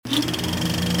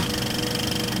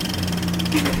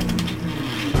You're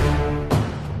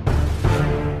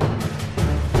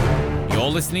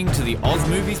listening to the Oz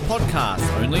Movies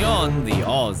Podcast, only on the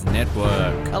Oz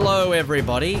Network. Hello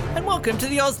everybody, and welcome to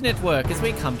the Oz Network as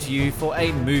we come to you for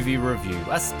a movie review.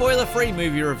 A spoiler-free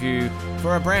movie review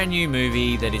for a brand new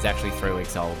movie that is actually 3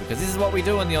 weeks old. Because this is what we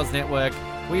do on the Oz Network.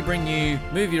 We bring you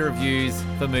movie reviews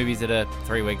for movies that are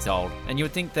 3 weeks old. And you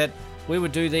would think that we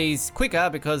would do these quicker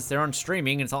because they're on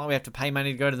streaming and it's not like we have to pay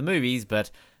money to go to the movies, but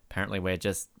apparently we're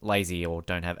just lazy or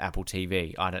don't have Apple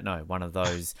TV. I don't know, one of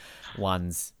those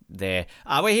ones there.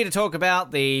 We're here to talk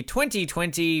about the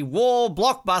 2020 war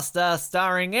blockbuster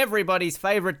starring everybody's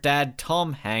favourite dad,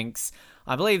 Tom Hanks.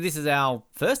 I believe this is our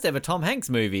first ever Tom Hanks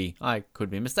movie. I could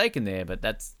be mistaken there, but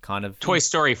that's kind of... Toy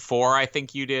Story 4, I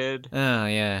think you did. Oh,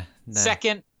 yeah.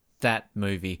 Second. That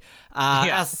movie.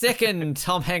 Our second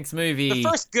Tom Hanks movie. The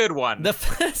first good one. The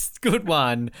first good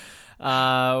one.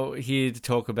 Here to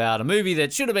talk about a movie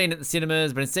that should have been at the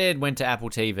cinemas, but instead went to Apple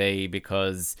TV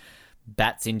because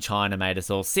bats in China made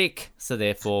us all sick. So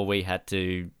therefore we had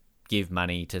to give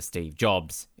money to Steve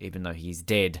Jobs, even though he's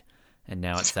dead. And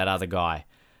now it's that other guy.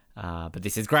 But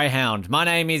this is Greyhound. My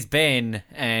name is Ben,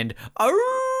 and...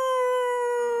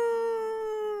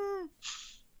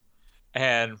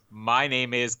 And my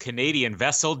name is Canadian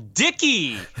Vessel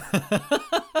Dickie.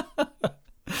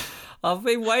 I've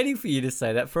been waiting for you to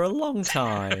say that for a long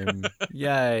time.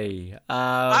 Yay.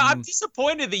 I'm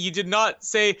disappointed that you did not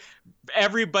say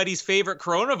everybody's favorite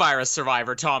coronavirus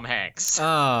survivor, Tom Hanks.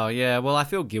 Oh, yeah. Well, I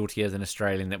feel guilty as an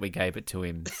Australian that we gave it to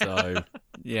him. So,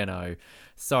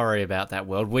 sorry about that,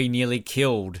 world. We nearly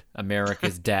killed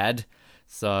America's dad.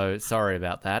 So, sorry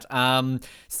about that.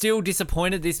 Still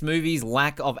disappointed this movie's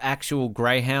lack of actual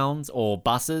greyhounds or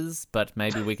buses, but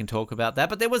maybe we can talk about that.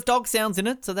 But there was dog sounds in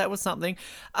it, so that was something.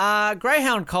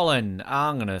 Greyhound, Colin,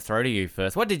 I'm going to throw to you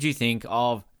first. What did you think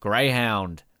of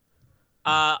Greyhound?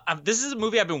 This is a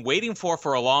movie I've been waiting for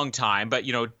a long time, but,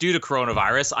 due to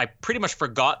coronavirus, I pretty much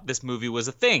forgot this movie was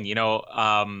a thing.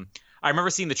 I remember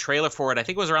seeing the trailer for it. I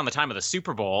think it was around the time of the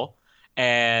Super Bowl,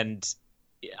 and...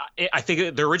 I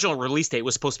think the original release date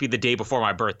was supposed to be the day before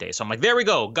my birthday. So I'm like, there we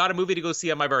go. Got a movie to go see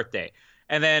on my birthday.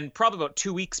 And then probably about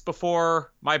 2 weeks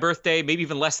before my birthday, maybe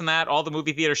even less than that, all the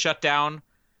movie theaters shut down.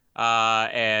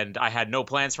 And I had no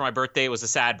plans for my birthday. It was a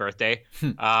sad birthday.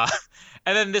 And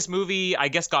then this movie, I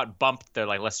guess, got bumped. They're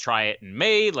like, let's try it in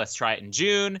May. Let's try it in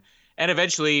June. And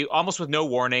eventually, almost with no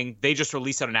warning, they just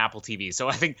released it on Apple TV. So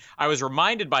I think I was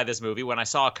reminded by this movie when I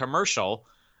saw a commercial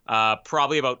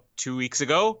probably about 2 weeks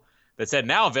ago that said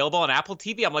now available on Apple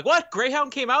TV. I'm like, what?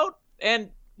 Greyhound came out? And,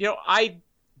 I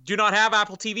do not have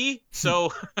Apple TV,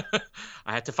 so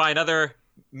I had to find other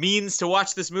means to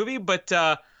watch this movie. But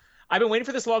I've been waiting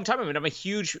for this a long time. I mean, I'm a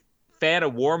huge fan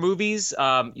of war movies.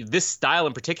 This style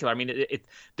in particular, I mean,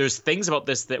 there's things about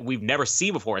this that we've never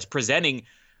seen before. It's presenting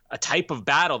a type of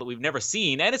battle that we've never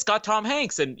seen, and it's got Tom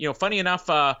Hanks. And, funny enough,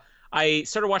 I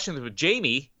started watching this with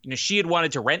Jamie. She had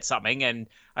wanted to rent something, and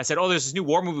I said, oh, there's this new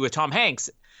war movie with Tom Hanks.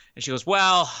 And she goes,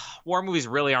 well, war movies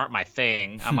really aren't my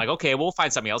thing. I'm like, okay, we'll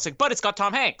find something else. Like, but it's got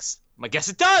Tom Hanks. I'm like, yes,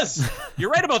 it does. You're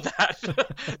right about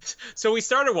that. So we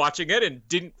started watching it and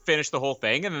didn't finish the whole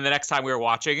thing. And then the next time we were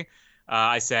watching,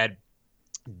 I said,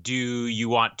 do you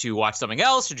want to watch something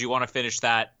else, or do you want to finish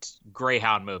that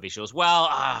Greyhound movie? She goes,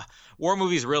 well, war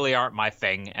movies really aren't my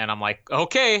thing. And I'm like,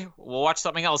 okay, we'll watch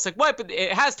something else. Like, what? But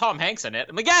it has Tom Hanks in it.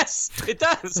 I'm like, yes, it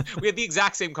does. We had the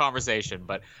exact same conversation,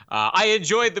 but I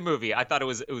enjoyed the movie. I thought it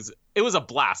was a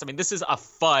blast. I mean, this is a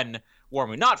fun war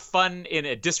movie, not fun in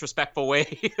a disrespectful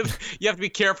way. You have to be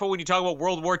careful when you talk about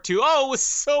World War II. Oh, it was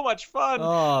so much fun.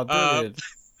 Oh, brilliant.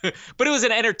 But it was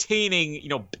an entertaining,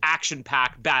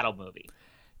 action-packed battle movie.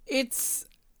 It's...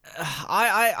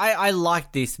 I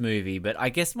like this movie, but I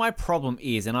guess my problem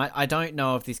is, and I don't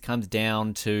know if this comes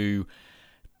down to,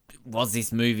 was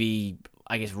this movie,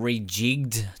 I guess,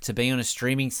 rejigged to be on a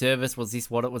streaming service? Was this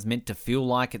what it was meant to feel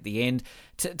like at the end?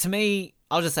 To me,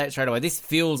 I'll just say it straight away, this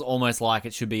feels almost like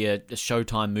it should be a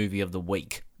Showtime movie of the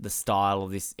week. The style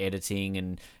of this editing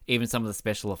and even some of the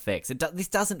special effects. This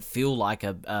doesn't feel like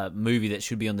a movie that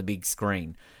should be on the big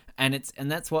screen. And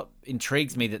that's what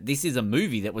intrigues me, that this is a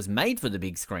movie that was made for the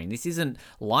big screen. This isn't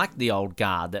like The Old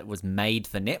Guard that was made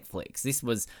for Netflix. This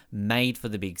was made for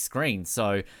the big screen.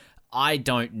 So I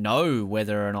don't know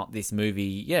whether or not this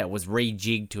movie, was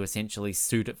rejigged to essentially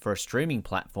suit it for a streaming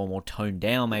platform or toned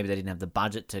down. Maybe they didn't have the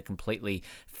budget to completely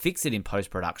fix it in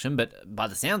post-production, but by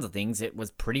the sounds of things, it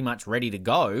was pretty much ready to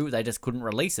go. They just couldn't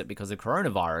release it because of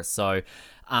coronavirus. So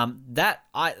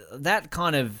that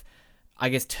kind of, I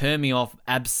guess, turned me off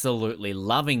absolutely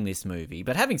loving this movie.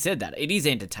 But having said that, it is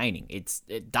entertaining.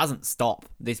 It doesn't stop.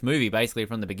 This movie, basically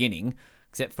from the beginning,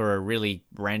 except for a really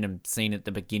random scene at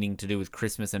the beginning to do with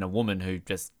Christmas and a woman who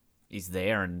just is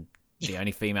there and the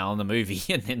only female in the movie,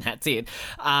 and then that's it.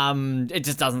 It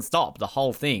just doesn't stop. The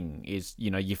whole thing is,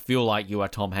 you feel like you are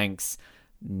Tom Hanks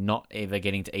not ever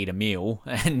getting to eat a meal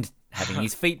and having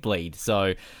his feet bleed.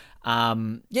 So, I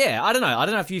don't know. I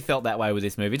don't know if you felt that way with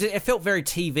this movie. It felt very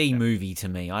TV movie to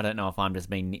me. I don't know if I'm just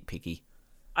being nitpicky.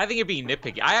 I think you're being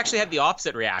nitpicky. I actually had the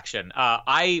opposite reaction.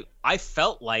 I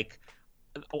felt like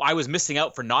I was missing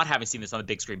out for not having seen this on the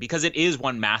big screen, because it is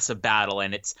one massive battle,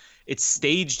 and it's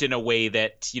staged in a way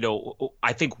that,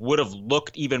 I think would have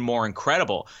looked even more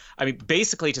incredible. I mean,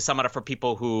 basically, to sum it up for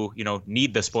people who,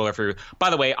 need the spoiler for you. By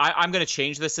the way, I'm going to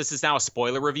change this. This is now a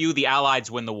spoiler review. The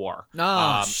Allies win the war.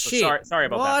 Oh, shit. So sorry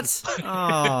about that.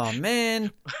 Oh,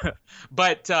 man.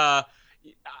 But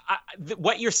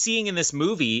what you're seeing in this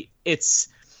movie, it's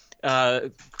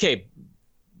okay.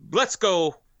 Let's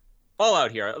go all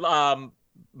out here.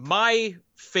 My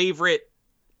favorite,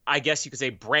 I guess you could say,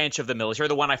 branch of the military,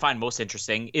 the one I find most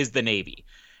interesting, is the Navy.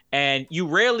 And you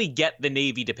rarely get the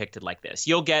Navy depicted like this.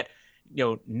 You'll get,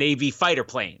 Navy fighter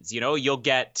planes. You'll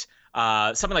get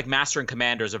something like Master and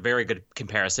Commander is a very good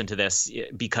comparison to this,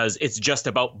 because it's just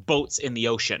about boats in the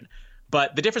ocean.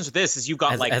 But the difference with this is you've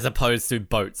got as opposed to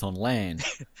boats on land.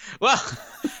 Well,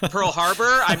 Pearl Harbor,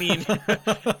 I mean,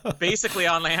 basically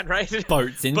on land, right?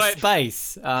 Boats in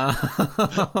space. But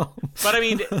I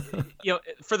mean,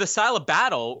 for the style of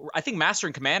battle, I think Master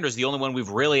and Commander is the only one we've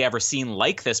really ever seen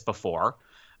like this before.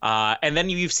 And then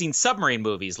you've seen submarine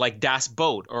movies like Das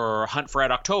Boot or Hunt for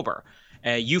Red October.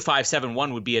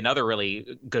 U-571 would be another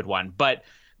really good one. But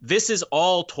this is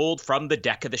all told from the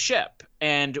deck of the ship.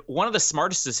 And one of the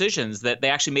smartest decisions that they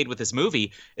actually made with this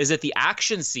movie is that the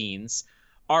action scenes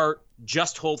are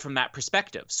just told from that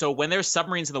perspective. So when there's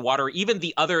submarines in the water, even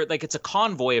the other, like, it's a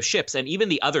convoy of ships, and even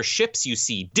the other ships you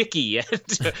see, Dickie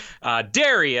and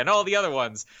Derry and all the other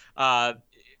ones,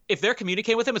 if they're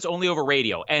communicating with them, it's only over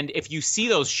radio. And if you see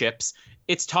those ships,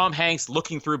 it's Tom Hanks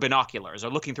looking through binoculars or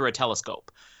looking through a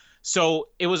telescope. So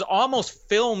it was almost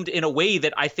filmed in a way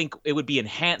that I think it would be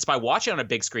enhanced by watching on a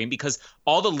big screen, because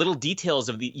all the little details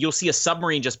you'll see a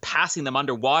submarine just passing them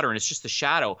underwater and it's just a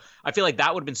shadow. I feel like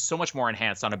that would have been so much more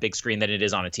enhanced on a big screen than it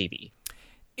is on a TV.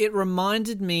 It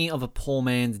reminded me of a poor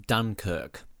man's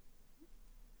Dunkirk.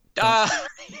 Yeah,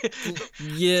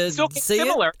 so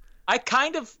similar. It? I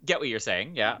kind of get what you're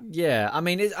saying, yeah. Yeah, I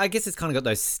mean, I guess it's kind of got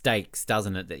those stakes,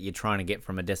 doesn't it, that you're trying to get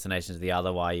from a destination to the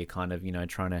other, while you're kind of,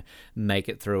 trying to make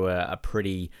it through a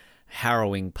pretty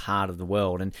harrowing part of the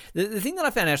world. And the thing that I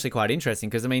found actually quite interesting,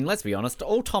 because, I mean, let's be honest,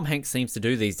 all Tom Hanks seems to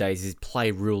do these days is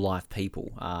play real-life people.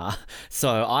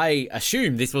 So I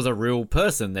assumed this was a real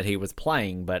person that he was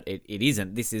playing, but it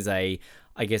isn't. This is I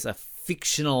guess, a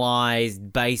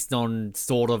fictionalized, based on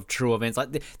sort of true events.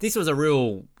 Like, this was a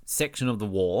real section of the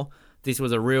war. This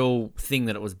was a real thing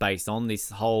that it was based on, this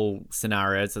whole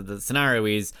scenario. So the scenario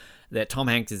is that Tom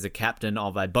Hanks is a captain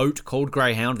of a boat called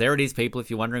Greyhound. There it is, people, if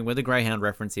you're wondering where the Greyhound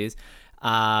reference is.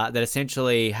 That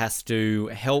essentially has to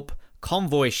help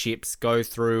convoy ships go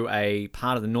through a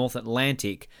part of the North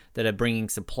Atlantic that are bringing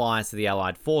supplies to the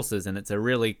Allied forces. And it's a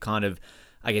really kind of,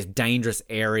 I guess, dangerous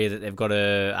area that they've got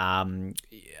to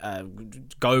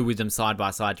go with them side by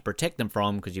side to protect them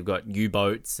from, because you've got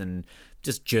U-boats and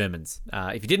just Germans.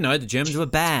 If you didn't know, the Germans were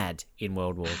bad in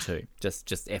World War II. Just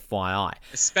FYI.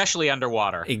 Especially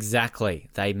underwater. Exactly.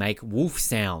 They make wolf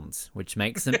sounds, which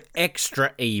makes them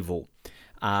extra evil.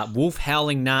 Wolf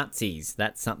howling Nazis.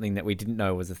 That's something that we didn't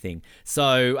know was a thing.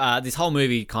 So this whole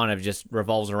movie kind of just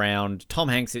revolves around Tom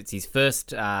Hanks. It's his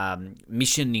first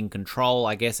mission in control,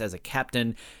 I guess, as a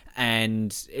captain.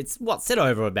 And it's, set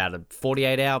over about a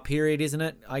 48-hour period, isn't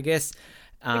it, I guess?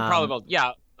 Probably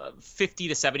about, 50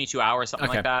 to 72 hours, something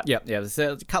like that. Yeah, it's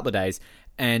a couple of days,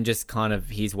 and just kind of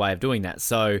his way of doing that.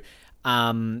 So,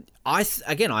 I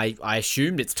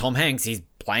assumed it's Tom Hanks. He's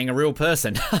playing a real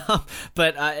person,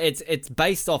 but it's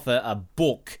based off a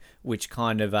book, which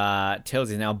kind of tells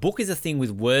you. Now, a book is a thing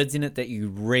with words in it that you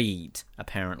read,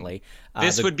 apparently.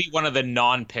 This would be one of the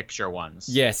non-picture ones.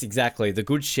 Yes, exactly. The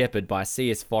Good Shepherd by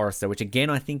C.S. Forrester, which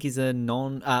again I think is a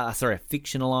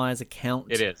fictionalized account.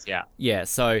 It is, yeah. Yeah,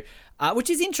 so,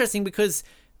 which is interesting, because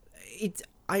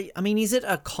I mean, is it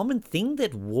a common thing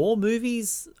that war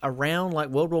movies around like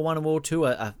World War I and World War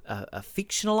II are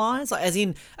fictionalized? Like, as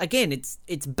in, again, it's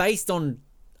based on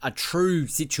a true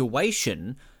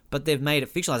situation, but they've made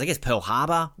it fictionalized. I guess Pearl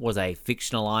Harbor was a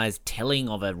fictionalized telling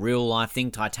of a real life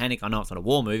thing. Titanic, I know it's not a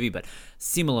war movie, but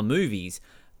similar movies.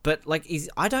 But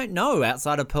I don't know,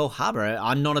 outside of Pearl Harbor,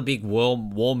 I'm not a big war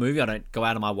movie. I don't go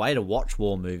out of my way to watch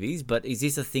war movies, but is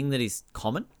this a thing that is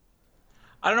common?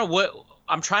 I don't know what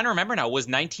I'm trying to remember now. Was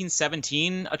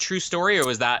 1917 a true story, or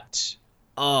was that?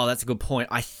 Oh, that's a good point.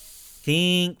 I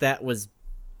think that was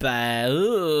bad.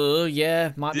 Ooh,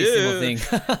 yeah, might be a similar thing.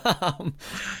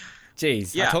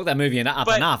 Jeez, I Yeah, talked that movie up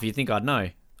but enough. You'd think I'd know.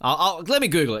 Let me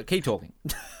Google it. Keep talking.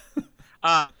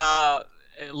 uh, uh,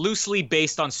 loosely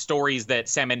based on stories that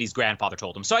Sam Mendes' grandfather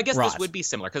told him. So I guess Right. this would be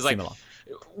similar because, like, Similar.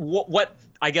 what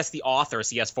I guess the author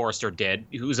C.S. Forester did,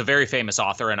 who's a very famous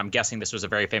author, and I'm guessing this was a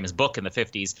very famous book in the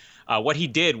 50s. What he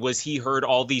did was he heard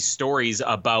all these stories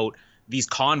about these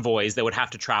convoys that would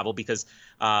have to travel because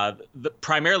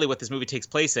primarily what this movie takes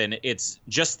place in, it's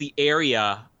just the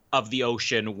area of the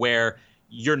ocean where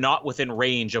you're not within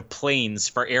range of planes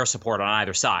for air support on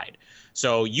either side.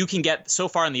 So you can get so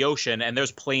far in the ocean, and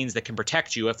there's planes that can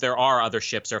protect you if there are other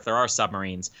ships or if there are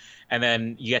submarines. And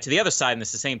then you get to the other side, and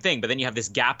it's the same thing. But then you have this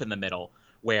gap in the middle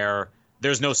where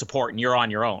there's no support, and you're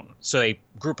on your own. So they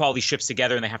group all these ships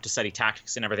together, and they have to study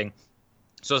tactics and everything.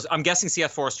 So I'm guessing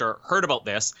C.S. Forester heard about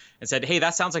this and said, "Hey,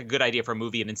 that sounds like a good idea for a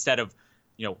movie." And instead of,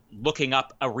 looking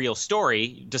up a real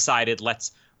story, decided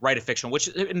let's write a fiction, which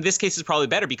in this case is probably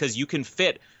better because you can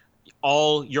fit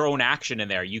all your own action in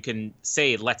there. You can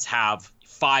say, let's have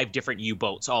 5 different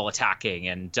U-boats all attacking,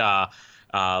 and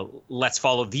let's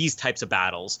follow these types of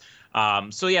battles.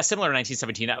 So yeah, similar to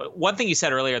 1917. One thing you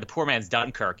said earlier, the poor man's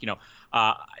Dunkirk.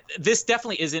 This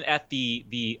definitely isn't at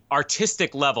the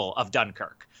artistic level of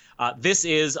Dunkirk. This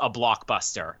is a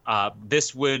blockbuster.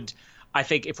 This would, I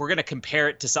think, if we're going to compare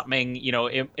it to something,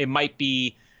 it might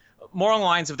be more on the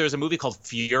lines of there's a movie called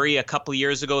Fury a couple of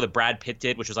years ago that Brad Pitt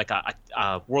did, which was like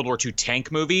a World War II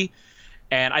tank movie.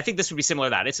 And I think this would be similar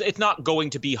to that. It's not going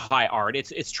to be high art.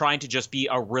 It's trying to just be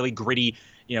a really gritty,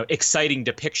 exciting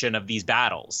depiction of these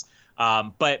battles.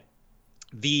 But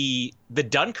the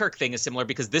Dunkirk thing is similar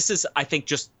because this is, I think,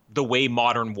 just the way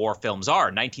modern war films are.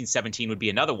 1917 would be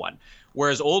another one.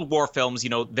 Whereas old war films,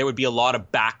 there would be a lot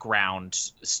of background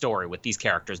story with these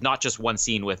characters, not just one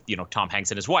scene with, Tom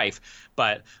Hanks and his wife,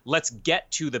 but let's get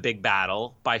to the big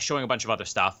battle by showing a bunch of other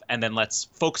stuff, and then let's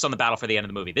focus on the battle for the end of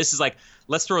the movie. This is like,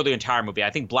 let's throw the entire movie. I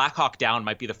think Black Hawk Down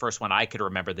might be the first one I could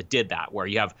remember that did that, where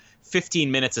you have 15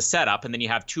 minutes of setup, and then you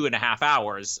have 2.5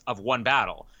 hours of one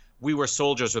battle. We Were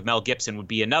Soldiers with Mel Gibson would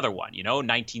be another one,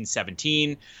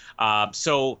 1917.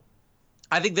 So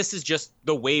I think this is just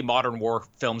the way modern war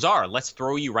films are. Let's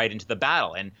throw you right into the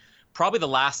battle. And probably the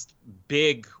last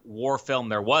big war film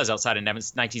there was outside of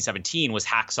 1917 was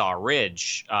Hacksaw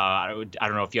Ridge. I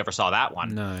don't know if you ever saw that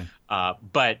one. No.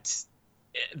 But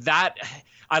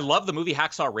I love the movie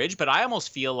Hacksaw Ridge, but I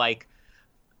almost feel like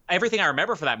everything I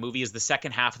remember for that movie is the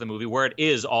second half of the movie where it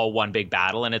is all one big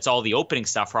battle, and it's all the opening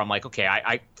stuff where I'm like, okay,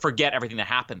 I forget everything that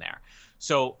happened there.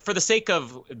 So for the sake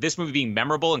of this movie being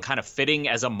memorable and kind of fitting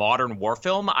as a modern war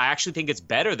film, I actually think it's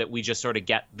better that we just sort of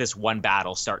get this one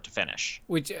battle start to finish.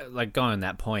 Which, like, going on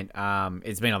that point,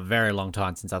 it's been a very long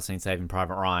time since I've seen Saving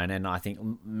Private Ryan, and I think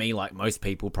me, like most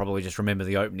people, probably just remember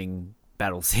the opening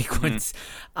battle sequence.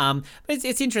 But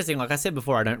it's interesting. Like I said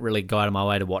before, I don't really go out of my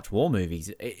way to watch war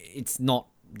movies. It's not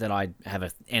that I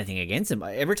have anything against them.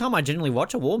 Every time I generally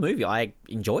watch a war movie, I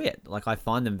enjoy it. Like, I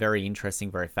find them very interesting,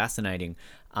 very fascinating.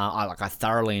 I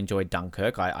thoroughly enjoyed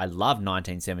Dunkirk. I love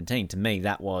 1917. To me,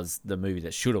 that was the movie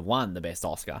that should have won the best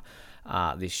Oscar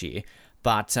this year.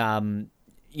 But I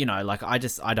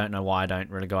don't know why I don't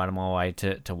really go out of my way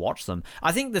to watch them.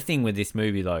 I think the thing with this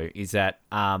movie, though, is that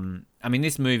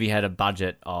this movie had a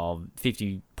budget of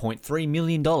 $50.3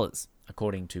 million,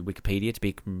 according to Wikipedia, to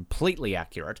be completely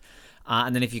accurate.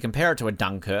 And then if you compare it to a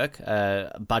Dunkirk,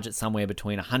 a budget somewhere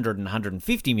between $100 and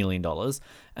 $150 million,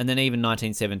 and then even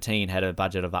 1917 had a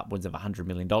budget of upwards of $100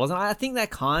 million. And I think that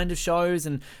kind of shows,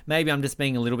 and maybe I'm just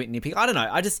being a little bit nitpicky. I don't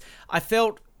know. I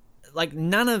felt like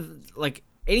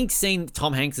any scene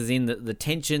Tom Hanks is in, the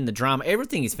tension, the drama,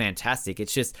 everything is fantastic.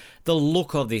 It's just the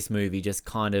look of this movie just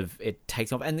kind of, it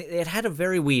takes off. And it had a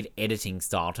very weird editing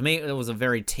style. To me, it was a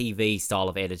very TV style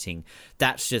of editing.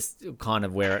 That's just kind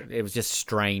of where it was just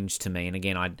strange to me. And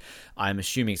again, I'm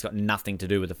assuming it's got nothing to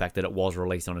do with the fact that it was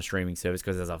released on a streaming service,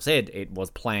 because as I've said, it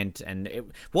was planned.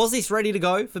 And was this ready to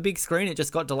go for big screen? It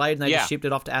just got delayed and they just shipped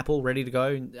it off to Apple, ready to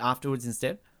go afterwards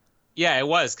instead? Yeah, it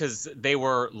was, because they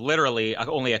were literally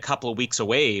only a couple of weeks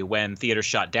away when theaters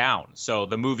shut down. So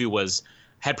the movie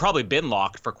had probably been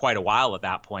locked for quite a while at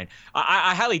that point.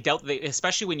 I highly doubt that,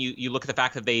 especially when you look at the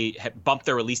fact that they had bumped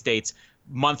their release dates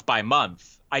month by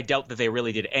month. I doubt that they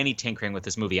really did any tinkering with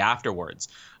this movie afterwards.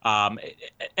 And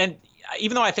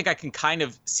even though I think I can kind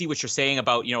of see what you're saying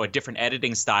about, a different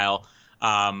editing style,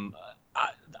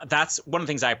 that's one of the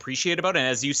things I appreciate about it. And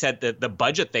as you said, the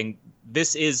budget thing,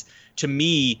 this is, to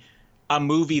me, a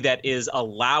movie that is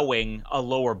allowing a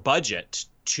lower budget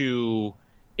to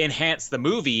enhance the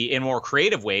movie in a more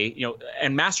creative way,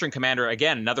 and Master and Commander,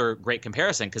 again, another great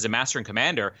comparison, because in Master and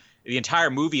Commander, the entire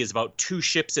movie is about two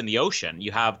ships in the ocean.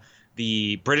 You have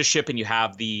the British ship and you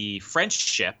have the French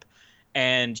ship,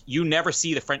 and you never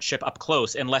see the French ship up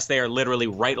close unless they are literally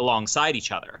right alongside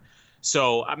each other.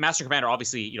 So Master and Commander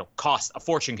obviously, cost a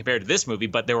fortune compared to this movie,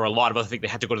 but there were a lot of other things. They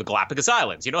had to go to the Galapagos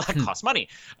Islands, that costs money.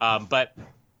 But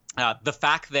the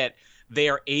fact that they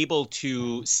are able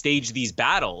to stage these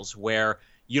battles where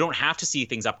you don't have to see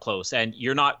things up close and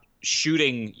you're not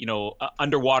shooting,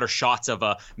 underwater shots of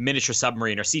a miniature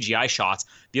submarine or CGI shots.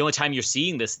 The only time you're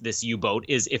seeing this U-boat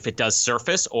is if it does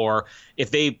surface, or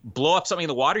if they blow up something in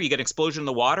the water, you get an explosion in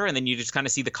the water, and then you just kind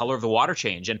of see the color of the water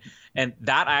change. And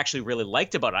that I actually really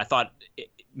liked about it. I thought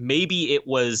maybe it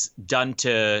was done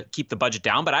to keep the budget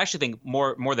down, but I actually think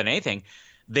more than anything,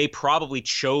 they probably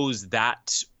chose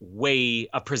that way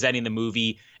of presenting the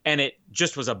movie, and it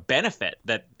just was a benefit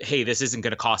that, hey, this isn't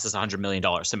going to cost us $100 million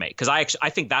to make. Because I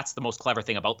think that's the most clever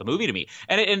thing about the movie to me.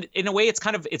 And in a way,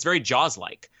 it's very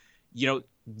Jaws-like.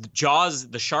 Jaws,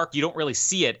 the shark, you don't really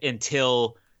see it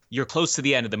until you're close to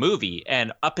the end of the movie.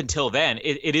 And up until then,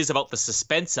 it is about the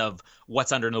suspense of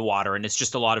what's under the water. And it's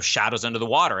just a lot of shadows under the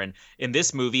water. And in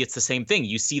this movie, it's the same thing.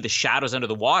 You see the shadows under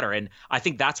the water. And I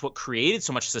think that's what created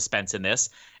so much suspense in this.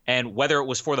 And whether it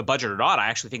was for the budget or not, I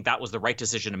actually think that was the right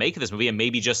decision to make in this movie. And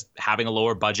maybe just having a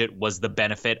lower budget was the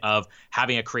benefit of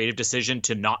having a creative decision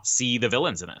to not see the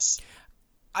villains in this.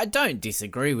 I don't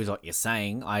disagree with what you're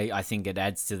saying. I think it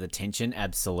adds to the tension,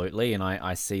 absolutely. And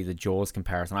I see the Jaws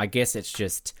comparison. I guess it's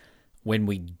just when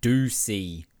we do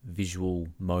see visual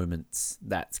moments,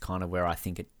 that's kind of where I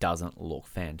think it doesn't look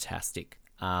fantastic.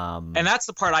 And that's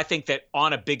the part I think that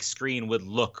on a big screen would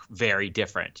look very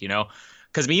different,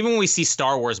 Because even when we see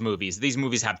Star Wars movies, these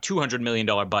movies have $200 million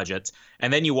budgets,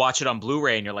 and then you watch it on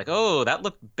Blu-ray and you're like, oh, that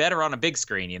looked better on a big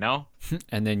screen,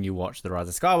 And then you watch The Rise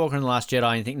of Skywalker and The Last Jedi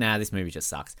and you think, nah, this movie just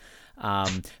sucks.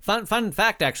 Fun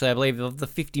fact, actually, I believe of the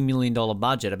 $50 million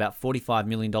budget, about $45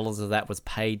 million of that was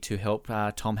paid to help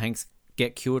Tom Hanks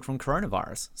get cured from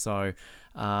coronavirus. So,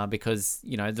 because,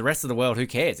 the rest of the world, who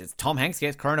cares? It's Tom Hanks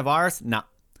gets coronavirus?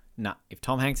 Nah, if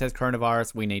Tom Hanks has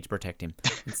coronavirus, we need to protect him.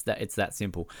 It's that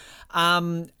simple.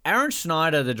 Aaron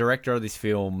Schneider, the director of this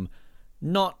film,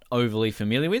 not overly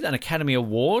familiar with, an Academy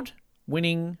Award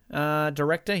winning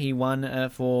director. He won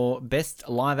for Best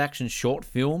Live Action Short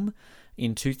Film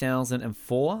in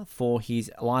 2004 for his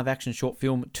live action short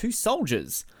film Two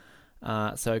Soldiers.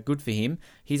 So good for him.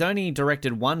 He's only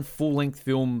directed one full-length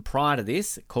film prior to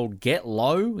this called Get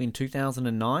Low in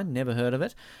 2009. Never heard of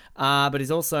it. But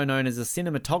he's also known as a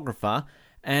cinematographer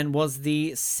and was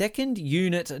the second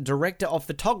unit director of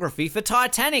photography for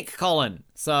Titanic, Colin.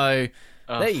 So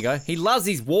there you go. He loves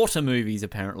his water movies,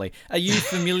 apparently. Are you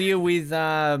familiar with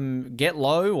Get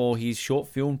Low or his short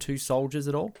film Two Soldiers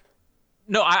at all?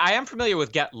 No, I am familiar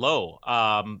with Get Low.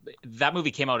 That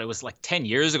movie came out, it was like 10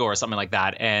 years ago or something like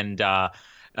that. And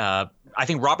I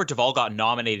think Robert Duvall got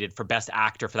nominated for Best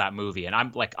Actor for that movie. And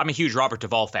I'm a huge Robert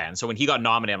Duvall fan. So when he got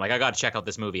nominated, I'm like, I got to check out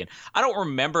this movie. And I don't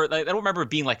remember it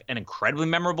being like an incredibly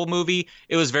memorable movie.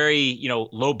 It was very,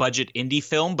 low budget indie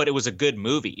film, but it was a good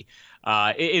movie.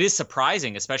 It is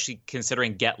surprising, especially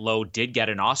considering Get Low did get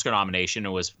an Oscar nomination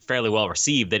and was fairly well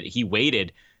received, that he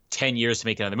waited 10 years to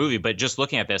make another movie. But just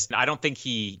looking at this, I don't think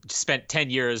he spent 10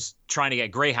 years trying to get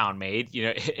Greyhound made.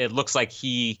 It looks like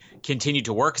he continued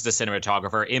to work as a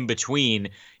cinematographer in between,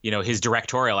 his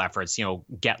directorial efforts,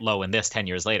 Get Low and this 10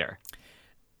 years later.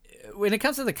 When it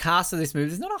comes to the cast of this movie,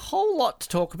 there's not a whole lot to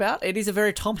talk about. It is a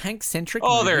very Tom Hanks-centric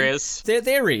movie. There is.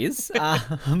 There is.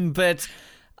 But...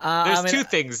 There's two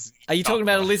things. Are you talking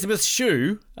about Elizabeth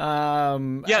Shue?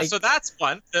 So that's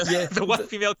one. The one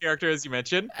female character, as you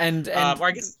mentioned. And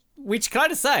I guess... Which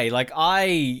kind of say,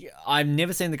 I've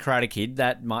never seen The Karate Kid.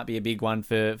 That might be a big one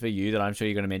for you that I'm sure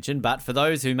you're going to mention. But for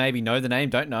those who maybe know the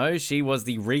name, don't know, she was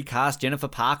the recast Jennifer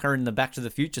Parker in the Back to the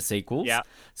Future sequels. Yeah.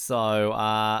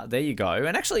 So there you go.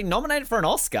 And actually nominated for an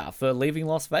Oscar for Leaving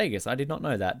Las Vegas. I did not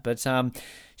know that. But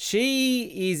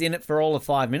she is in it for all of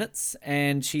 5 minutes.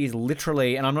 And she is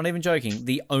literally, and I'm not even joking,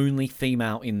 the only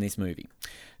female in this movie.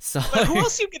 So, but who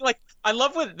else you can I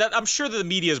love that. I'm sure that the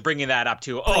media is bringing that up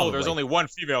too. Probably. Oh, there's only one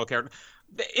female character.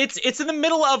 It's in the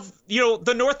middle of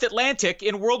the North Atlantic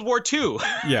in World War II.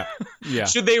 Yeah.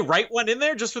 Should they write one in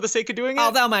there just for the sake of doing it?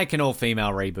 Oh, they'll make an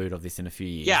all-female reboot of this in a few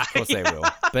years. Yeah, of course they will.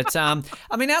 But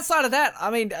outside of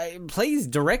that, please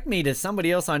direct me to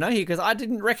somebody else I know here because I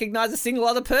didn't recognize a single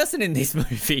other person in this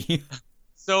movie.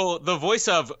 So the voice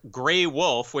of Grey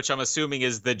Wolf, which I'm assuming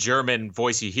is the German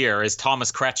voice you hear, is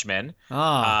Thomas Kretschmann.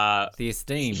 The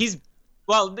esteemed.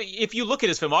 Well, if you look at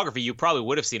his filmography, you probably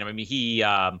would have seen him. I mean,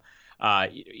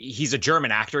 he's a German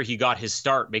actor. He got his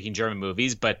start making German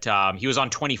movies, but he was on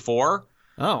 24.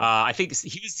 Oh, I think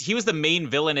he was the main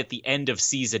villain at the end of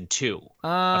season 2 of 24.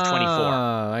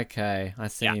 Oh, okay, I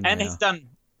see him and now. he's done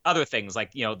other things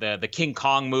like the King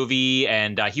Kong movie,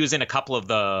 and he was in a couple of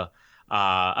the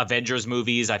Avengers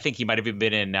movies. I think he might have even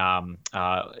been in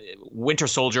Winter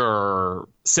Soldier or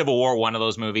Civil War, one of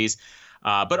those movies.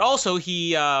 But also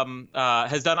he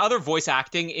has done other voice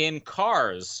acting in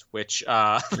Cars, which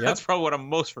that's probably what I'm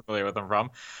most familiar with him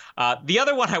from. The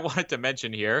other one I wanted to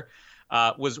mention here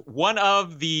was one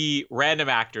of the random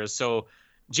actors. So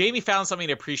Jamie found something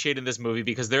to appreciate in this movie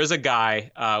because there's a guy,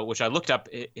 which I looked up.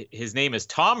 His name is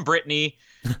Tom Brittany.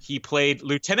 He played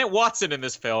Lieutenant Watson in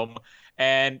this film.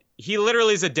 And he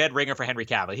literally is a dead ringer for Henry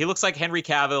Cavill. He looks like Henry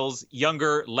Cavill's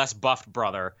younger, less buffed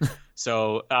brother.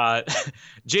 So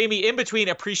Jamie, in between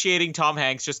appreciating Tom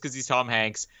Hanks just because he's Tom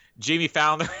Hanks, Jamie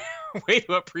found a way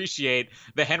to appreciate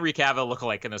the Henry Cavill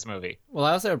lookalike in this movie. Well,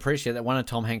 I also appreciate that one of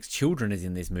Tom Hanks' children is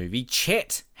in this movie.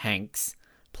 Chet Hanks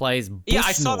plays Bushnell. Yeah,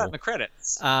 I saw that in the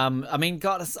credits. I mean,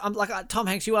 God, I'm like Tom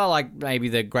Hanks. You are like maybe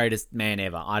the greatest man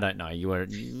ever. I don't know.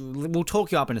 We'll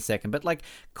talk you up in a second, but like,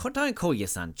 don't call your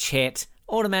son Chet.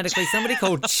 Automatically, somebody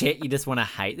called Chet, you just want to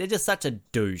hate. They're just such a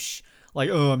douche. Like,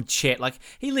 oh, I'm Chet. Like,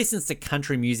 he listens to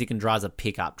country music and drives a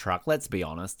pickup truck. Let's be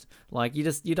honest. Like,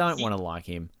 you don't want to like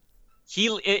him.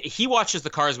 He watches the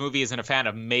Cars movies and a fan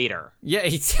of Mater. Yeah,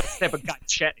 he's the type of guy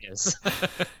Chet is.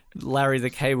 Larry the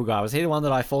Cable Guy. Was he the one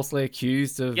that I falsely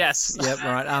accused of? Yes. Yep,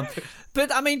 right.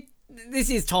 But I mean, this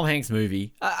is Tom Hanks'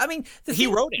 movie. I mean, he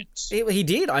wrote it. He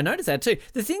did. I noticed that too.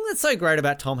 The thing that's so great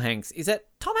about Tom Hanks is that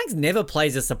Tom Hanks never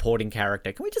plays a supporting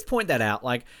character. Can we just point that out?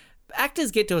 Like,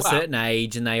 actors get to a certain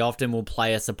age and they often will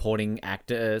play a supporting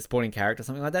character,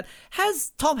 something like that.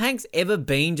 Has Tom Hanks ever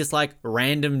been just like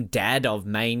random dad of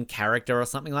main character or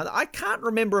something like that? I can't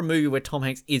remember a movie where Tom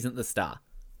Hanks isn't the star.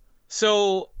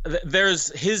 So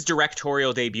there's his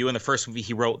directorial debut in the first movie.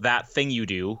 He wrote That Thing You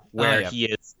Do, where he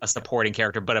is a supporting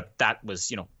character. But that was,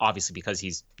 obviously because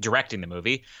he's directing the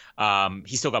movie.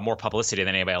 He still got more publicity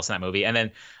than anybody else in that movie. And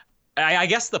then I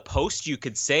guess The Post, you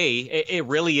could say, it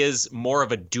really is more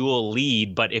of a dual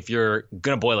lead. But if you're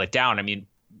going to boil it down, I mean,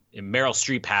 Meryl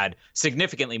Streep had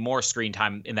significantly more screen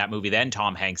time in that movie than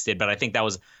Tom Hanks did. But I think that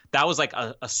was like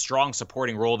a strong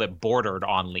supporting role that bordered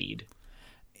on lead.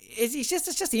 It's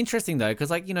just interesting though, because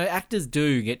like, actors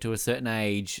do get to a certain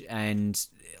age, and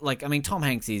like, I mean, Tom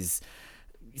Hanks is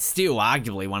still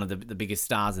arguably one of the biggest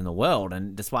stars in the world,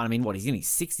 and despite, I mean, he's in his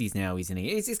 60s now, isn't he?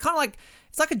 It's kind of like,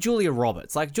 it's like a Julia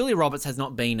Roberts. Like, Julia Roberts has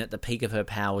not been at the peak of her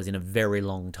powers in a very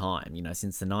long time,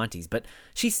 since the 90s, but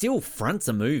she still fronts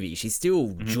a movie. She's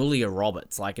still Julia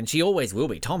Roberts, like, and she always will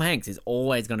be. Tom Hanks is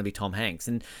always going to be Tom Hanks,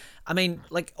 and I mean,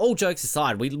 like, all jokes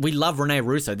aside, we love Rene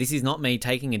Russo. This is not me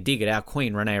taking a dig at our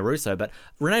queen, Rene Russo, but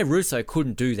Rene Russo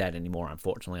couldn't do that anymore,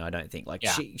 unfortunately, I don't think. Like,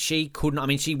 she couldn't. I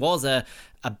mean, she was a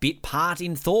bit part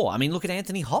in Thor. I mean, look at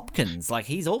Anthony Hopkins. Like,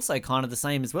 he's also kind of the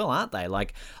same as well, aren't they?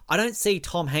 Like, I don't see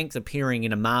Tom Hanks appearing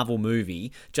in a Marvel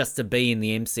movie just to be in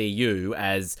the MCU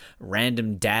as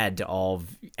random dad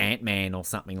of Ant-Man or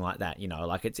something like that,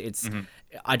 Like, it's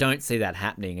I don't see that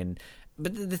happening.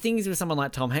 But the thing is with someone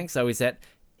like Tom Hanks, though, is that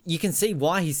you can see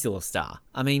why he's still a star.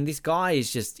 I mean, this guy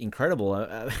is just incredible.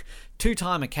 A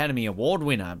two-time Academy Award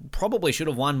winner. Probably should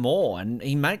have won more, and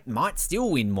he might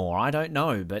still win more. I don't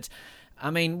know, but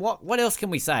I mean, what else can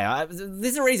we say?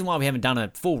 There's a reason why we haven't done a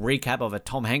full recap of a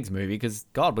Tom Hanks movie, because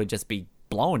God, we'd just be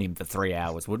blowing him for 3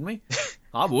 hours, wouldn't we?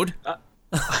 I would.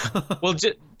 Well,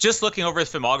 just looking over his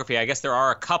filmography, I guess there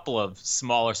are a couple of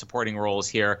smaller supporting roles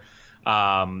here.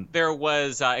 There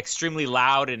was Extremely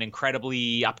Loud and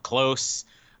Incredibly Up Close.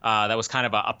 That was kind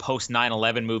of a post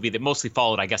 9/11 movie that mostly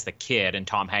followed, I guess, the kid, and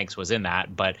Tom Hanks was in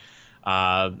that. But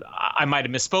I might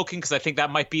have misspoken, because I think that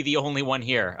might be the only one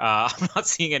here. I'm not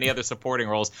seeing any other supporting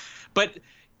roles. But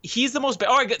he's the most...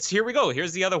 I guess here we go.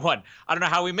 Here's the other one. I don't know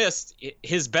how we missed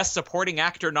his Best Supporting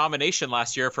Actor nomination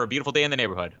last year for A Beautiful Day in the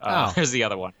Neighborhood. Here's the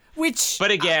other one.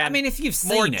 But again, I mean, if you've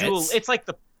seen it... It's like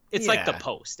The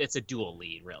Post. It's a dual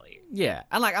lead, really. Yeah.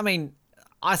 And like, I mean,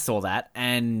 I saw that,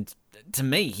 and to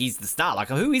me, he's the star. Like,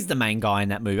 who is the main guy in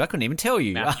that movie? I couldn't even tell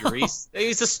you. Matthew Rhys.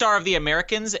 He's the star of The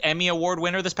Americans, Emmy Award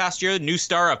winner this past year, new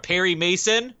star of Perry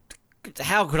Mason.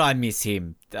 How could I miss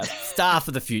him? Star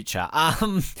for the future.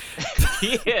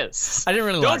 He is. I didn't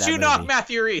really like that Don't you movie. knock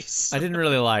Matthew Rhys. I didn't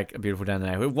really like A Beautiful Day in the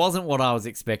Neighborhood. It wasn't what I was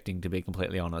expecting, to be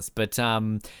completely honest. But,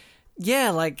 yeah,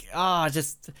 like,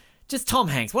 just Just Tom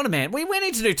Hanks. What a man. We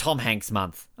need to do Tom Hanks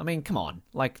month. I mean, come on.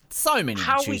 Like, so many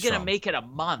How to are we choose going to from. make it a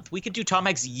month? We could do Tom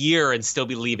Hanks year and still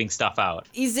be leaving stuff out.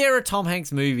 Is there a Tom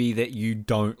Hanks movie that you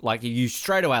don't, like, you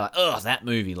straight away, like, oh, that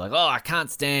movie. Like, oh, I can't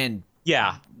stand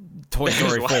Yeah. Toy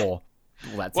Story 4.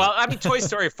 Well, I mean, Toy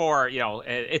Story 4,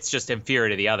 it's just inferior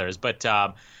to the others. But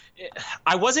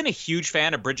I wasn't a huge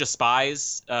fan of Bridge of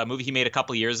Spies, a movie he made a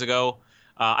couple years ago.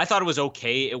 I thought it was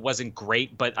okay. It wasn't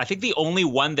great. But I think the only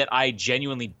one that I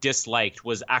genuinely disliked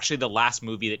was actually the last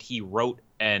movie that he wrote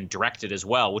and directed as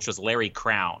well, which was Larry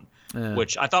Crown,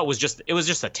 which I thought was just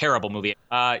a terrible movie.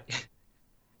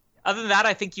 Other than that,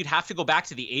 I think you'd have to go back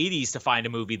to the 80s to find a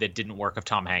movie that didn't work of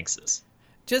Tom Hanks's.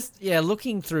 Just,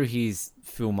 looking through his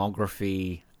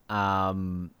filmography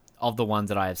of the ones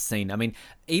that I have seen, I mean,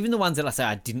 even the ones that I say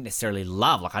I didn't necessarily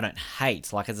love, like I don't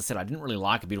hate, like as I said, I didn't really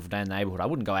like A Beautiful Day in the Neighborhood. I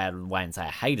wouldn't go out of the way and say I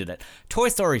hated it. Toy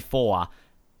Story 4,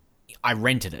 I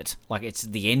rented it. Like,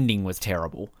 the ending was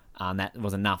terrible. That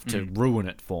was enough to ruin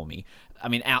it for me. I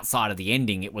mean, outside of the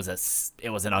ending, it was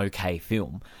an okay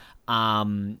film.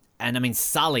 And I mean,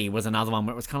 Sully was another one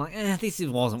where it was kind of like, this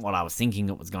wasn't what I was thinking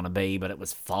it was going to be, but it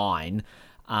was fine.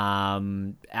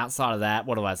 Outside of that,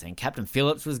 what have I seen? Captain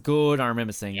Phillips was good. I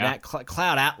remember seeing that.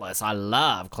 Cloud Atlas. I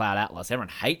love Cloud Atlas. Everyone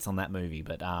hates on that movie,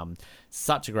 but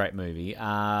such a great movie.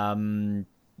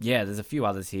 There's a few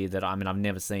others here that, I mean, I've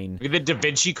never seen. The Da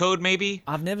Vinci Code, maybe?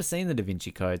 I've never seen the Da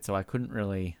Vinci Code, so I couldn't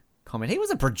really comment. He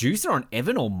was a producer on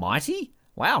Evan Almighty?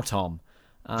 Wow, Tom.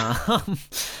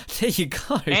 There you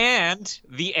go. And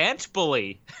The Ant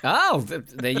Bully. Oh,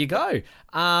 there you go.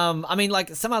 I mean,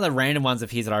 like some other random ones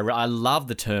of his that I love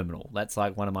The Terminal. That's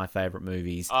like one of my favorite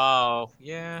movies. Oh,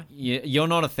 yeah. You're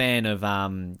not a fan of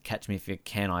Catch Me If You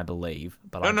Can, I believe.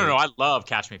 But No. I love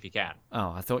Catch Me If You Can.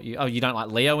 Oh, I thought you don't like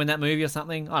Leo in that movie or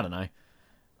something? I don't know.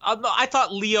 I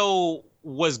thought Leo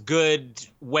was good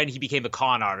when he became a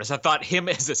con artist. I thought him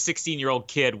as a 16-year-old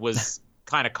kid was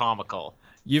kind of comical.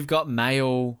 You've got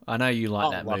Mail. I know you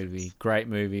like that movie. It. Great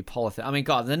movie. I mean,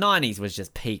 God, the 90s was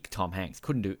just peak Tom Hanks.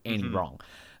 Couldn't do any wrong.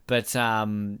 But, I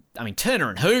mean, Turner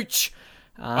and Hooch.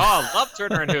 Love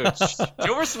Turner and Hooch.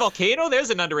 Joe vs. Volcano, there's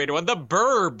an underrated one. The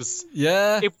Burbs.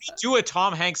 Yeah. If we do a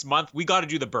Tom Hanks month, we got to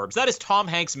do The Burbs. That is Tom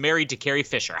Hanks married to Carrie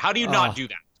Fisher. How do you not do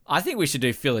that? I think we should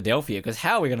do Philadelphia, because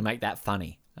how are we going to make that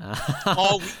funny?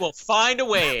 We will find a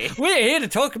way. We're here to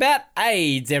talk about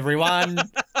AIDS, everyone.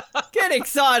 Get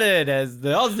excited as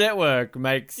the Oz Network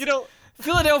makes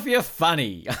Philadelphia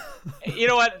funny. You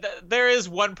know what? There is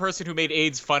one person who made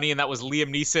AIDS funny, and that was Liam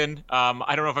Neeson.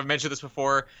 I don't know if I've mentioned this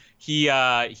before. He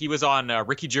was on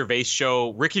Ricky Gervais'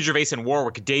 show. Ricky Gervais and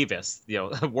Warwick Davis,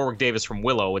 Warwick Davis from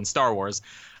Willow and Star Wars,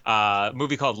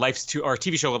 movie called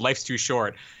TV show called Life's Too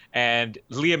Short. And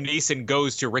Liam Neeson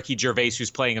goes to Ricky Gervais,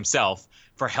 who's playing himself,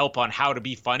 for help on how to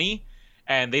be funny.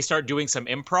 And they start doing some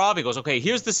improv. He goes, okay,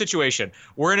 here's the situation.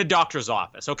 We're in a doctor's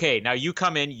office. Okay, now you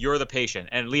come in, you're the patient.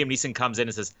 And Liam Neeson comes in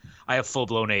and says, I have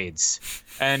full-blown AIDS.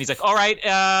 And he's like, all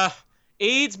right,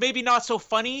 AIDS maybe not so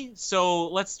funny, so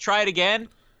let's try it again.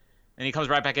 And he comes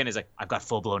right back in and he's like, I've got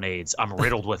full-blown AIDS. I'm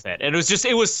riddled with it. And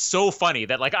it was so funny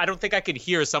that, like, I don't think I could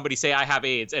hear somebody say I have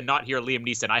AIDS and not hear Liam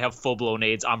Neeson, I have full-blown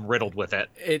AIDS. I'm riddled with it.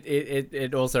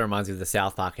 It also reminds me of the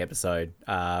South Park episode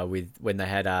when they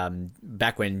had,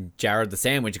 back when Jared the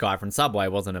sandwich guy from Subway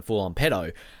wasn't a full-on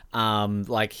pedo.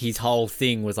 Like, his whole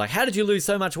thing was like, how did you lose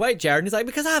so much weight, Jared? And he's like,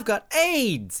 because I've got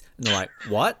AIDS. And they're like,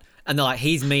 what? And they're like,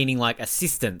 he's meaning like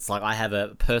assistance, like I have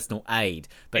a personal aid,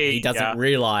 but he doesn't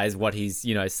realize what he's,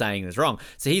 saying is wrong.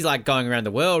 So he's like going around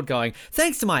the world going,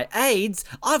 thanks to my AIDS,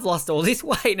 I've lost all this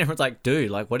weight. And everyone's like,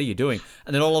 dude, like, what are you doing?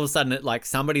 And then all of a sudden,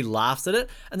 somebody laughs at it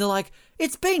and they're like,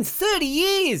 it's been 30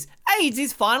 years. AIDS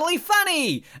is finally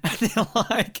funny. And they're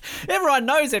like, everyone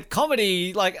knows that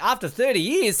comedy, like after 30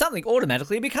 years, something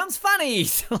automatically becomes funny.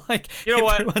 So like,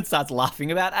 everyone starts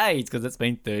laughing about AIDS because it's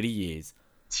been 30 years.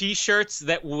 T-shirts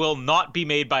that will not be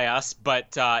made by us,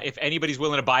 but if anybody's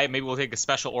willing to buy it, maybe we'll take a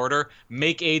special order.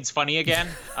 Make AIDS funny again,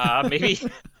 maybe.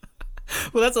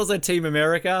 Well, that's also Team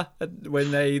America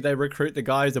when they recruit the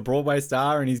guy who's a Broadway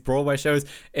star and his Broadway shows.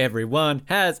 Everyone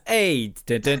has AIDS.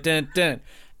 Dun, dun, dun, dun.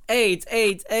 AIDS,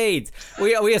 AIDS, AIDS.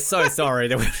 We are so sorry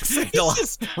that we've seen the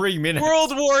last 3 minutes.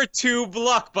 World War II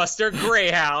blockbuster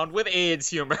Greyhound with AIDS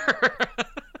humor.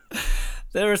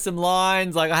 There are some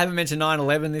lines, like I haven't mentioned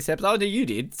 9/11 this episode. Oh, no, you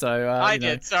did. So I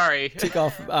did, sorry. Tick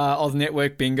off Oz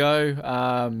Network bingo.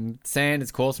 Sand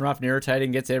is coarse and rough and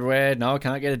irritating, gets everywhere. No, I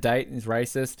can't get a date, is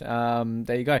racist.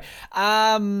 There you go.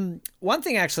 One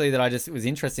thing actually that I just was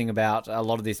interesting about a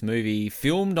lot of this movie,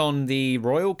 filmed on the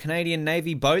Royal Canadian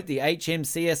Navy boat, the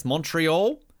HMCS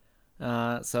Montreal.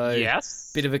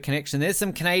 Yes. Bit of a connection. There's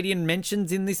some Canadian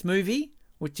mentions in this movie,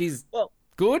 which is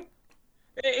good.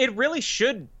 It really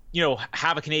should,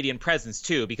 have a Canadian presence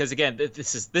too, because again,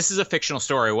 this is a fictional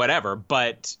story, or whatever.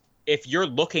 But if you're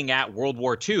looking at World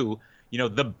War II,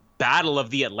 the Battle of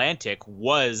the Atlantic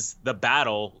was the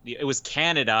battle. It was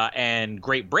Canada and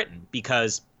Great Britain,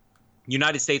 because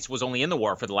United States was only in the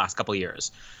war for the last couple of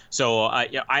years. So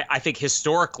I think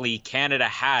historically Canada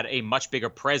had a much bigger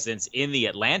presence in the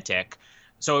Atlantic.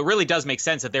 So it really does make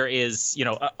sense that there is,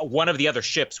 one of the other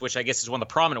ships, which I guess is one of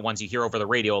the prominent ones you hear over the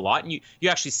radio a lot, and you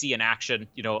actually see in action,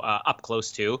 up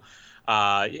close to.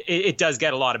 It does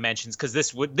get a lot of mentions because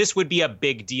this would be a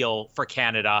big deal for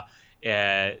Canada,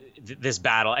 this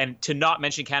battle. And to not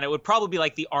mention Canada, it would probably be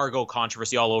like the Argo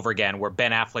controversy all over again, where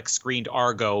Ben Affleck screened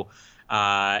Argo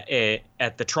at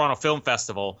the Toronto Film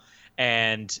Festival,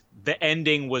 and the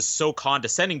ending was so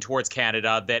condescending towards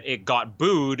Canada that it got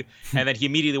booed, and then he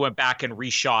immediately went back and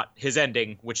reshot his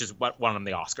ending, which is what won him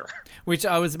the Oscar. Which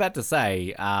I was about to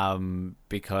say,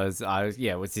 because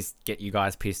it was just get you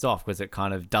guys pissed off because it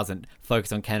kind of doesn't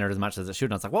focus on Canada as much as it should.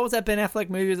 And I was like, what was that Ben Affleck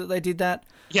movie that they did that?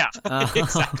 Yeah,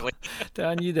 exactly.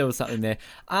 I knew there was something there.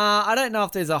 I don't know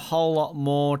if there's a whole lot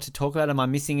more to talk about. Am I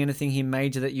missing anything here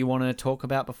major that you want to talk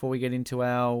about before we get into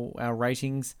our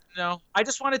ratings? No, I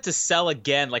just wanted to sell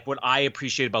again, like, what I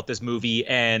appreciate about this movie,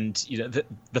 and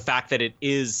the fact that it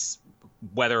is,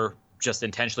 whether just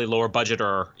intentionally lower budget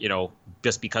or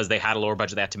just because they had a lower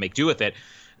budget they had to make do with it,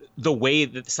 the way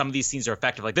that some of these scenes are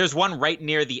effective. Like, there's one right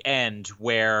near the end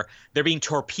where they're being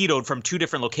torpedoed from two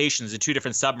different locations in two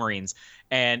different submarines,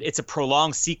 and it's a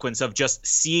prolonged sequence of just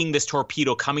seeing this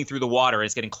torpedo coming through the water.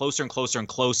 It's getting closer and closer and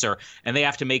closer, and they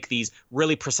have to make these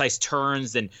really precise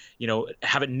turns and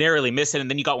have it narrowly miss it.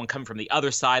 And then you got one coming from the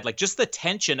other side. Like, just the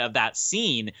tension of that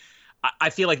scene, I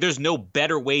feel like there's no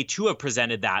better way to have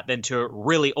presented that than to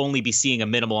really only be seeing a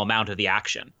minimal amount of the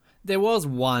action. There was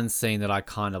one scene that I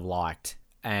kind of liked,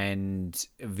 and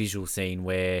a visual scene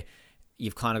where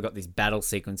you've kind of got this battle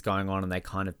sequence going on and they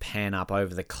kind of pan up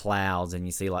over the clouds and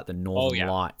you see like the northern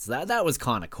lights. That was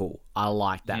kind of cool. I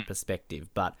liked that perspective,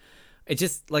 but it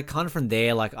just like kind of from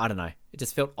there, like, I don't know, it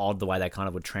just felt odd the way they kind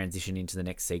of would transition into the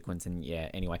next sequence. And yeah,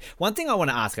 anyway, one thing I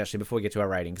want to ask actually before we get to our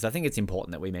rating, because I think it's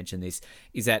important that we mention this,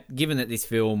 is that given that this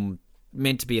film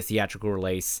meant to be a theatrical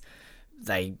release,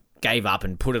 they gave up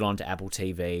and put it onto Apple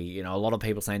TV. A lot of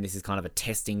people saying this is kind of a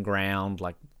testing ground.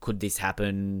 Like, could this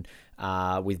happen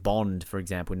with Bond, for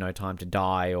example, No Time to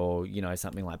Die, or,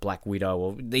 something like Black Widow,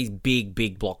 or these big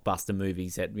blockbuster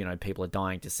movies that, people are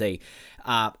dying to see.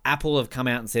 Apple have come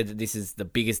out and said that this is the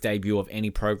biggest debut of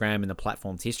any program in the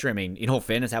platform's history. I mean, in all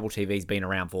fairness, Apple TV's been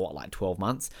around for, 12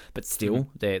 months, but still,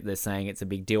 they're saying it's a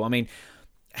big deal. I mean,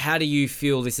 how do you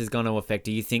feel this is going to affect?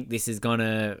 Do you think this is going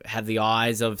to have the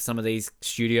eyes of some of these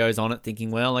studios on it, thinking,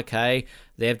 well, okay,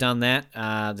 they've done that,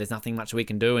 there's nothing much we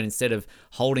can do, and instead of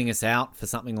holding us out for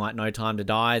something like No Time to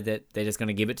Die, that they're just going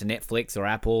to give it to Netflix or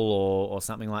Apple or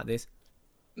something like this?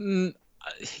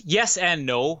 Yes and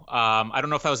no. I don't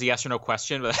know if that was a yes or no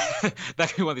question, but that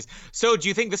could be one of these. So do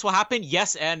you think this will happen?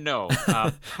 Yes and no.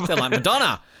 Sound like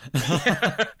Madonna.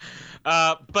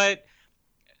 But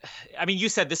I mean, you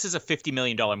said this is a $50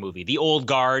 million movie. The Old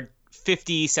Guard,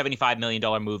 $75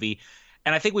 million movie.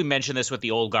 And I think we mentioned this with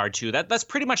The Old Guard too. That's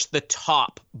pretty much the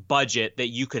top budget that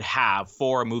you could have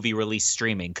for a movie release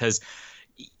streaming. Because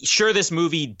sure, this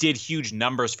movie did huge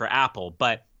numbers for Apple,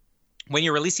 but when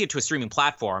you're releasing it to a streaming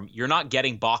platform, you're not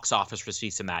getting box office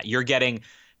receipts from that. You're getting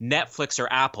Netflix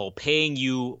or Apple paying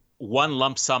you one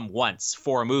lump sum once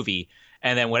for a movie,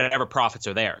 and then whatever profits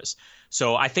are theirs.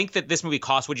 So I think that this movie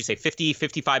cost, what'd you say,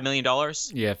 $55 million?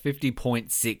 Yeah,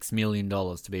 $50.6 million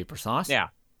to be precise. Yeah.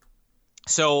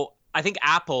 So I think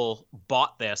Apple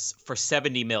bought this for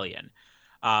 $70 million.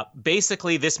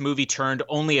 Basically, this movie turned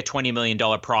only a $20 million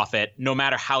profit, no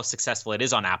matter how successful it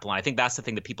is on Apple. And I think that's the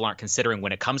thing that people aren't considering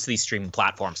when it comes to these streaming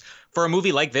platforms. For a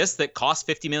movie like this that costs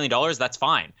 $50 million, that's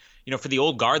fine. For The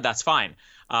Old Guard, that's fine.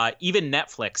 Even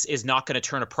Netflix is not going to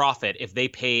turn a profit if they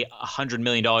pay $100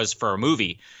 million for a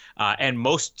movie. And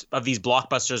most of these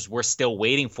blockbusters we're still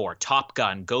waiting for, Top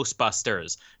Gun,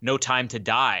 Ghostbusters, No Time to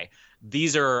Die.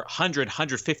 These are 100,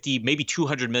 150, maybe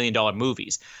 $200 million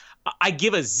movies. I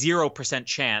give a 0%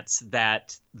 chance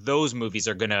that those movies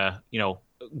are going to,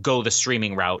 go the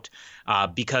streaming route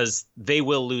because they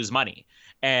will lose money.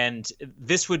 And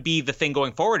this would be the thing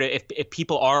going forward if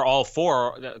people are all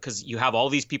for, because you have all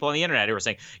these people on the internet who are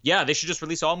saying, yeah, they should just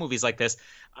release all movies like this.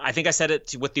 I think I said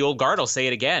it with The Old Guard. I'll say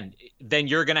it again. Then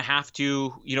you're going to have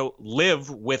to, live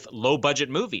with low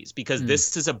budget movies because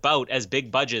this is about as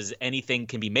big budget as anything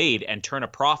can be made and turn a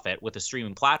profit with a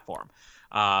streaming platform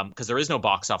because there is no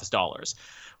box office dollars.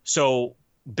 So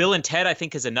Bill and Ted, I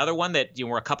think, is another one that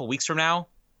we're a couple weeks from now.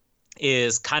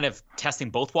 is kind of testing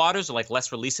both waters, or like,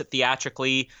 let's release it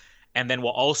theatrically, and then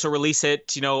we'll also release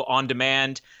it, on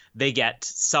demand. They get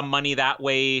some money that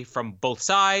way from both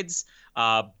sides.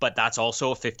 But that's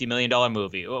also a $50 million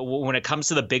movie. When it comes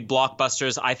to the big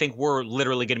blockbusters, I think we're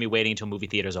literally going to be waiting until movie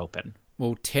theaters open.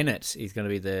 Well, Tenet is going to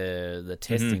be the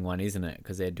testing one, isn't it?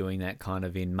 Because they're doing that kind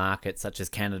of in markets such as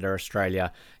Canada,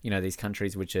 Australia, these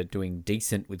countries which are doing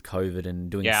decent with COVID and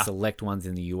doing select ones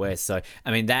in the US. So,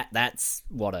 I mean, that's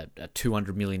what a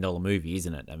 $200 million movie,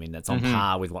 isn't it? I mean, that's on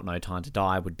par with what No Time to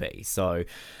Die would be. So,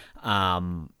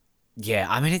 yeah,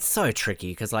 I mean, it's so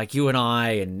tricky because, like, you and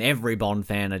I and every Bond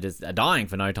fan are dying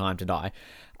for No Time to Die.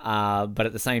 But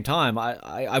at the same time,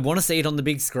 I want to see it on the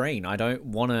big screen. I don't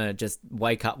want to just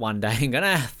wake up one day and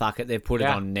go, fuck it, they've put it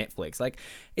on Netflix. Like,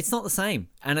 it's not the same.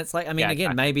 And it's like, I mean,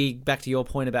 again, maybe back to your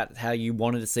point about how you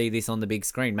wanted to see this on the big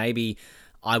screen. Maybe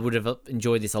I would have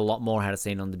enjoyed this a lot more had I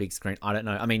seen it on the big screen. I don't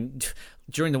know. I mean,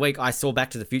 during the week, I saw Back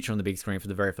to the Future on the big screen for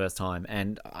the very first time,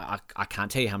 and I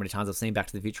can't tell you how many times I've seen Back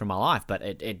to the Future in my life, but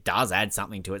it does add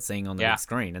something to it seeing on the big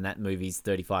screen, and that movie's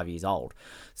 35 years old.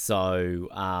 So,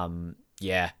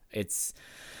 yeah, it's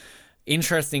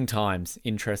interesting times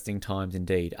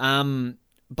indeed.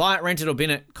 Buy it, rent it, or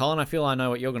bin it. Colin, I feel I know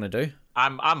what you're going to do.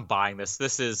 I'm buying this.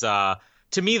 This is,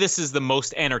 to me, this is the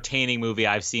most entertaining movie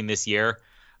I've seen this year.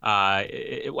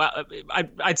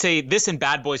 I'd say this and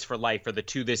Bad Boys for Life are the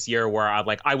two this year where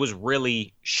I was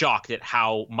really shocked at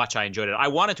how much I enjoyed it. I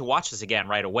wanted to watch this again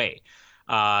right away.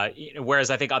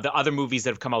 Whereas I think the other movies that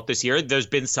have come out this year, there's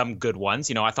been some good ones.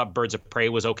 I thought Birds of Prey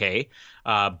was okay,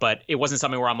 but it wasn't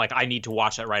something where I'm like, I need to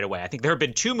watch that right away. I think there have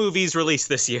been 2 movies released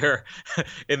this year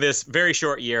in this very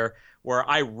short year where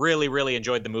I really, really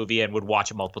enjoyed the movie and would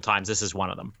watch it multiple times. This is one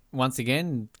of them. Once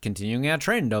again, continuing our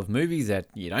trend of movies that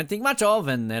you don't think much of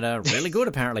and that are really good,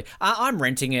 apparently. I'm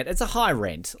renting it. It's a high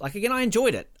rent. Like, again, I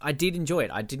enjoyed it. I did enjoy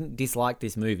it. I didn't dislike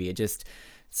this movie. It just,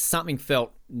 something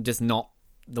felt just not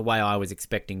the way I was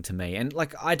expecting to me. And,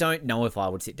 like, I don't know if I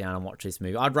would sit down and watch this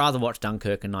movie. I'd rather watch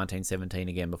Dunkirk in 1917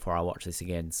 again before I watch this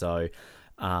again. So,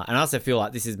 and I also feel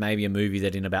like this is maybe a movie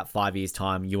that in about 5 years'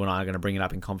 time, you and I are going to bring it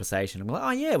up in conversation. I'm like, oh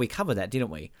yeah, we covered that,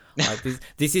 didn't we? Like,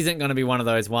 this isn't going to be one of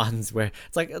those ones where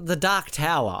it's like The Dark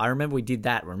Tower. I remember we did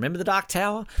that. Remember The Dark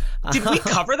Tower? Did we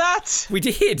cover that? We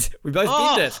did. We both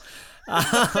binned it.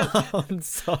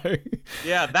 So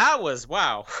yeah, that was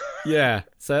wow. Yeah.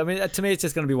 So I mean, to me, it's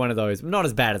just going to be one of those. Not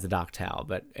as bad as The Dark Tower,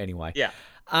 but anyway. Yeah.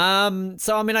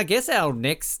 So I mean, I guess our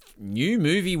next new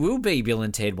movie will be Bill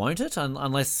and Ted, won't it?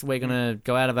 Unless we're gonna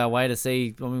go out of our way to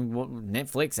see, I mean, what,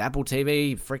 Netflix, Apple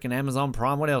TV, freaking Amazon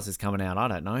Prime. What else is coming out? I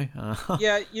don't know.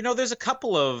 Yeah, there's a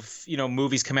couple of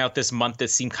movies coming out this month that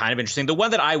seem kind of interesting. The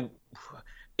one that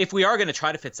if we are going to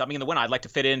try to fit something in, the one I'd like to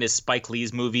fit in is Spike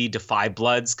Lee's movie Defy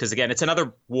Bloods, because again, it's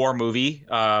another war movie,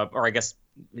 or I guess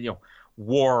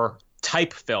war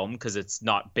type film because it's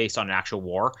not based on an actual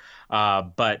war.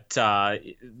 But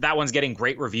that one's getting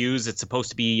great reviews. It's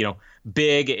supposed to be,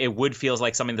 big. It feels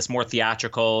like something that's more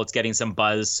theatrical. It's getting some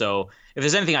buzz. So if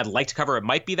there's anything I'd like to cover, it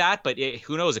might be that. But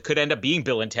who knows? It could end up being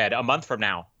Bill and Ted a month from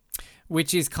now.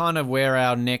 Which is kind of where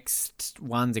our next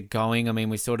ones are going. I mean,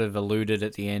 we sort of alluded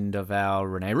at the end of our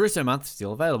Rene Russo month,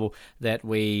 still available, that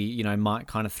we, might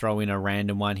kind of throw in a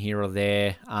random one here or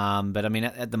there. But I mean,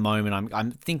 at the moment,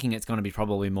 I'm thinking it's going to be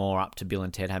probably more up to Bill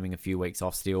and Ted having a few weeks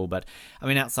off still. But I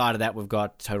mean, outside of that, we've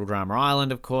got Total Drama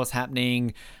Island, of course,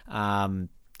 happening.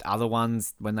 Other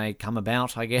ones when they come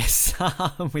about, I guess.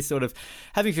 We're sort of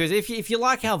having few. If you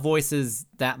like our voices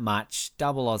that much,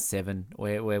 007,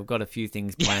 we've got a few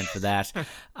things planned for that.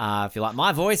 If you like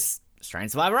my voice, Australian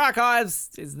Survivor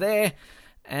Archives is there,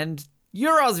 and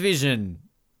Euros Vision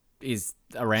is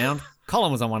around.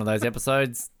 Colin was on one of those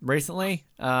episodes recently.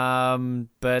 Yeah, I mean,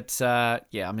 let's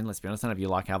be honest, none of you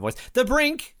like our voice. The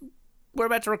Brink, we're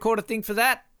about to record a thing for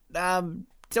that.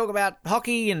 Talk about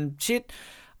hockey and shit.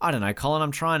 I don't know, Colin,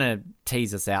 I'm trying to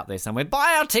tease us out there somewhere.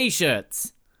 Buy our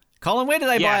T-shirts. Colin, where do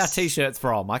they buy our T-shirts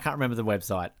from? I can't remember the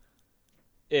website.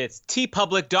 It's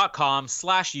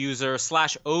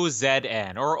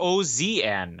tpublic.com/user/OZN or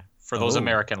OZN for those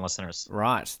American listeners.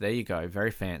 Right, there you go. Very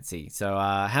fancy. So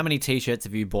how many T-shirts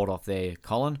have you bought off there,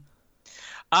 Colin?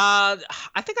 I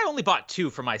think I only bought 2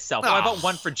 for myself. Oh. I bought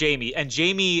one for Jamie. And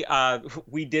Jamie,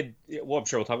 we did, well, I'm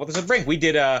sure we'll talk about this at Brink. We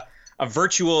did a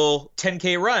virtual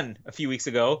 10K run a few weeks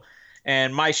ago,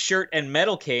 and my shirt and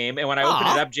medal came, and when I opened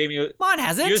it up, Jamie... Mine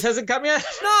hasn't. Yours hasn't come yet?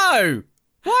 No!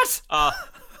 What?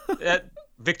 That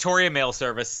Victoria Mail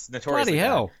Service, notoriously. Bloody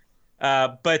hell.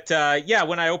 But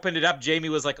when I opened it up, Jamie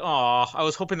was like, "Oh, I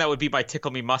was hoping that would be my Tickle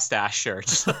Me Mustache shirt."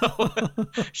 So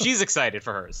she's excited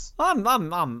for hers. I'm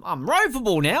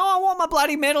ropeable now. I want my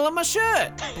bloody medal and my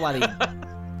shirt. Bloody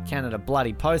Canada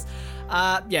Bloody Post.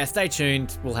 Yeah, stay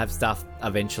tuned. We'll have stuff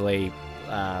eventually.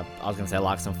 I was going to say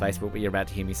likes on Facebook, but you're about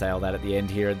to hear me say all that at the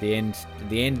end here. At the end. I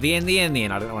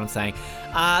don't know what I'm saying.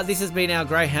 This has been our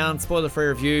Greyhound spoiler-free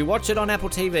review. Watch it on Apple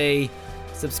TV.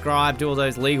 Subscribe, do all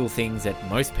those legal things that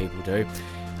most people do.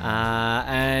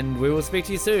 And we will speak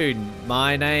to you soon.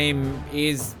 My name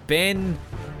is Ben,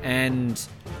 and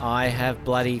I have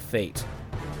bloody feet.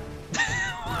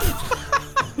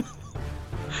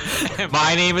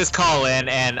 My name is Colin,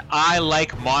 and I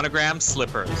like monogram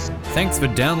slippers. Thanks for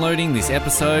downloading this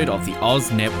episode of the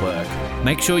Oz Network.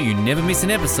 Make sure you never miss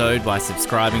an episode by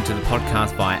subscribing to the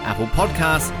podcast via Apple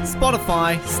Podcasts,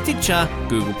 Spotify, Stitcher,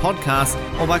 Google Podcasts,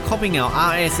 or by copying our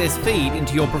RSS feed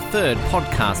into your preferred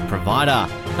podcast provider.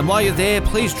 And while you're there,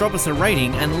 please drop us a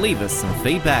rating and leave us some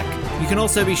feedback. You can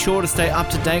also be sure to stay up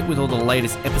to date with all the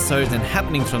latest episodes and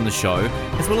happenings from the show,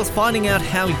 as well as finding out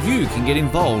how you can get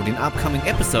involved in upcoming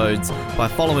episodes by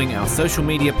following our social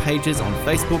media pages on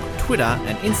Facebook, Twitter,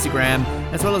 and Instagram,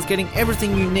 as well as getting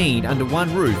everything you need under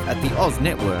one roof at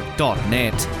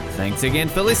theoznetwork.net. Thanks again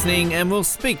for listening, and we'll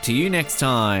speak to you next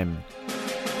time.